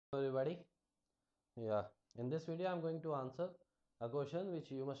Everybody, in this video I'm going to answer a question which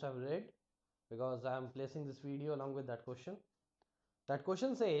you must have read, because I am placing this video along with that question. That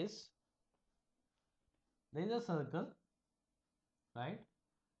question says there is a circle, right,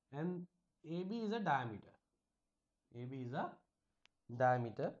 and AB is a diameter. AB is a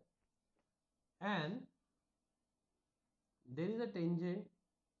diameter, and there is a tangent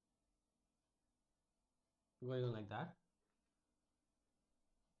going on like that,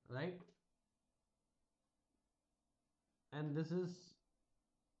 right, and this is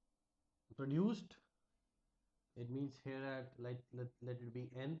produced. It means here at let it be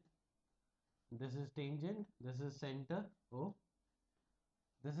N. This is tangent, this is center O,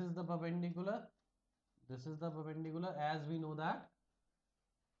 this is the perpendicular, this is the perpendicular. As we know that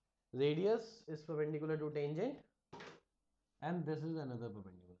radius is perpendicular to tangent, and this is another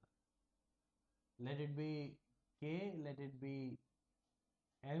perpendicular. Let it be K, let it be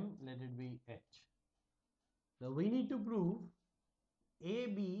M, let it be H. Now we need to prove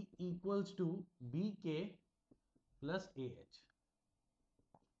AB equals to BK plus AH.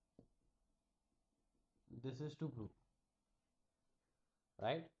 This is to prove,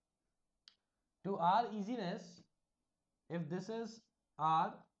 right? To our easiness, if this is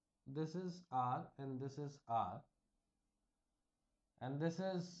R, this is R, and this is R, and this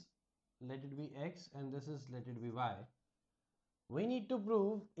is, let it be X, and this is, let it be Y, we need to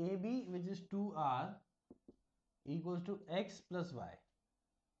prove AB, which is 2R, equals to X plus Y,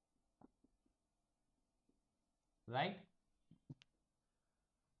 right?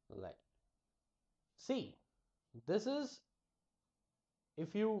 Right. See, this is,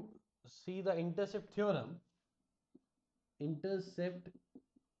 if you see the intercept theorem,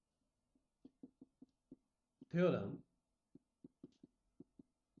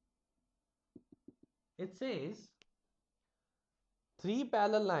 it says three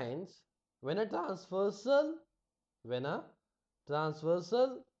parallel lines, when a transversal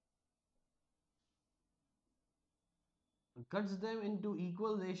cuts them into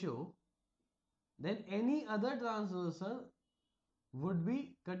equal ratio, then any other transversal would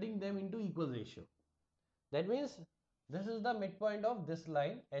be cutting them into equal ratio. That means this is the midpoint of this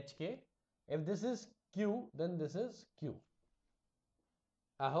line HK. If this is Q, then this is Q.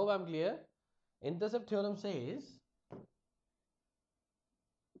 I hope I'm clear. Intercept theorem says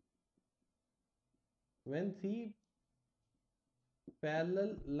when three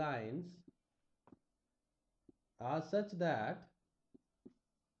parallel lines are such that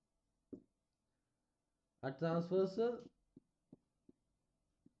a transversal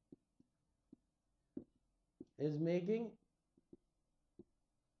is making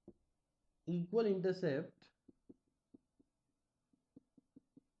equal intercept,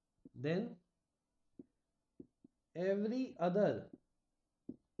 then every other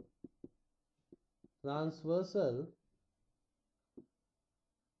transversal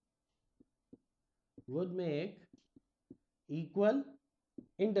would make equal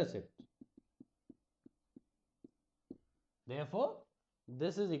intercept. Therefore,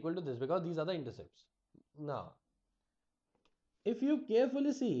 this is equal to this because these are the intercepts. Now, if you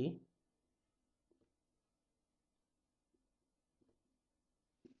carefully see,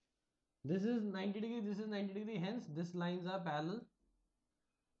 this is 90 degree, this is 90 degree, hence these lines are parallel,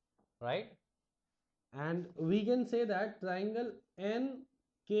 right? And we can say that triangle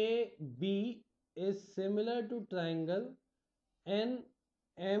NKB is similar to triangle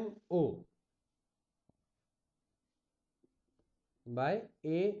NMO by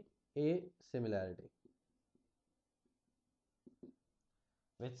A similarity,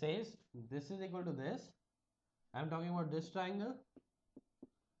 which says this is equal to this. I am talking about this triangle,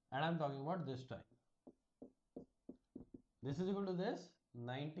 and I am talking about this triangle. This is equal to this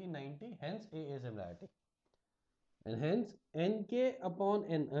 90 90, hence A similarity, and hence NK upon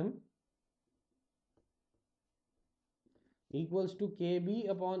NM equals to KB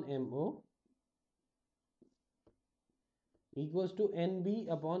upon MO equals to NB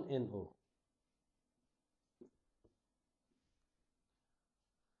upon NO.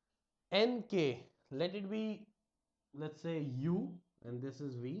 NK, let it be, let's say U, and this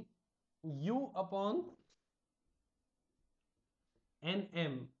is V. U upon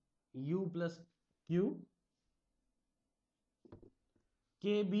NM, U plus Q.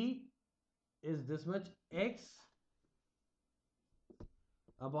 KB is this much, X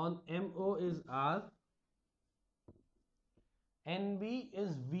upon MO is R. NB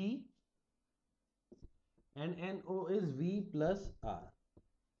is V, and NO is V plus R.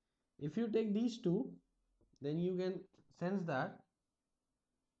 If you take these two, then you can sense that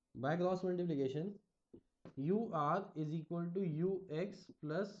by cross multiplication UR is equal to UX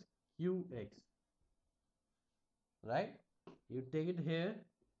plus QX, right? You take it here,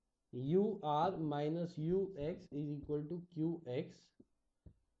 UR minus UX is equal to QX.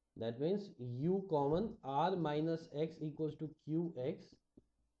 That means U common, R minus X equals to QX.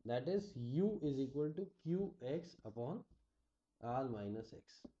 That is U is equal to QX upon R minus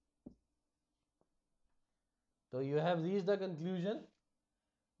X. So you have reached the conclusion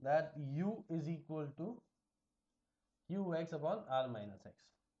that U is equal to Qx upon R minus X.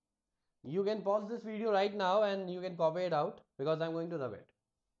 You can pause this video right now and you can copy it out because I'm going to rub it.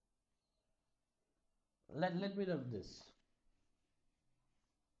 Let me rub this.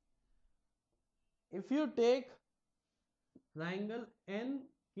 If you take triangle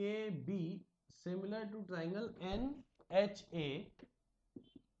NKB similar to triangle NHA,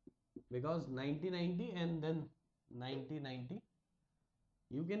 because 90-90 and then 90-90,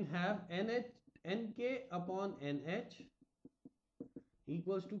 you can have NK upon NH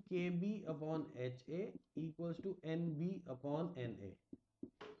equals to KB upon HA equals to NB upon NA.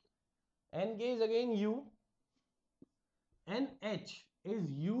 NK is again U, NH is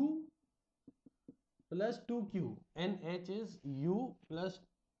U plus 2Q, NH is U plus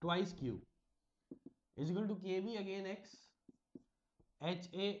twice Q is equal to KB again X,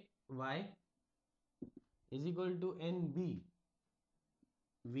 HA Y is equal to NB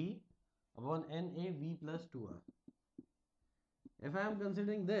V upon NA V plus 2R. If I am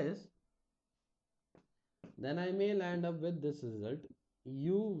considering this, then I may land up with this result: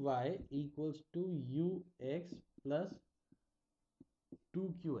 Uy equals to Ux plus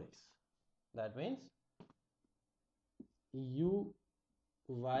 2Qx. That means Uy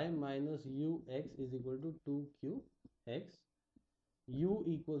minus Ux is equal to 2Qx. U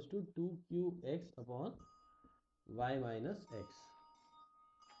equals to 2Qx upon y minus x.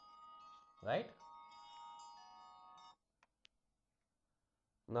 Right?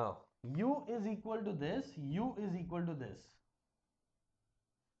 Now, U is equal to this, U is equal to this.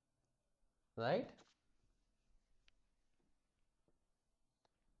 Right?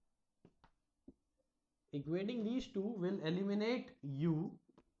 Equating these two will eliminate U.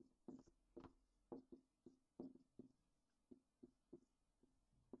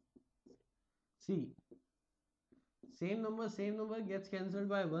 See, same number gets cancelled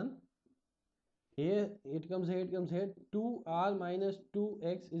by 1. Here it comes here, it comes here. 2r minus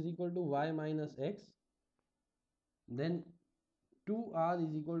 2x is equal to y minus x. Then 2r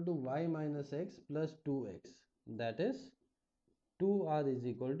is equal to y minus x plus 2x. That is 2r is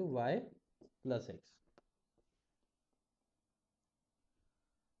equal to y plus x.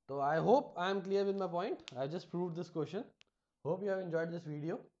 So I hope I am clear with my point. I just proved this question. Hope you have enjoyed this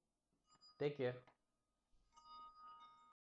video. Take care.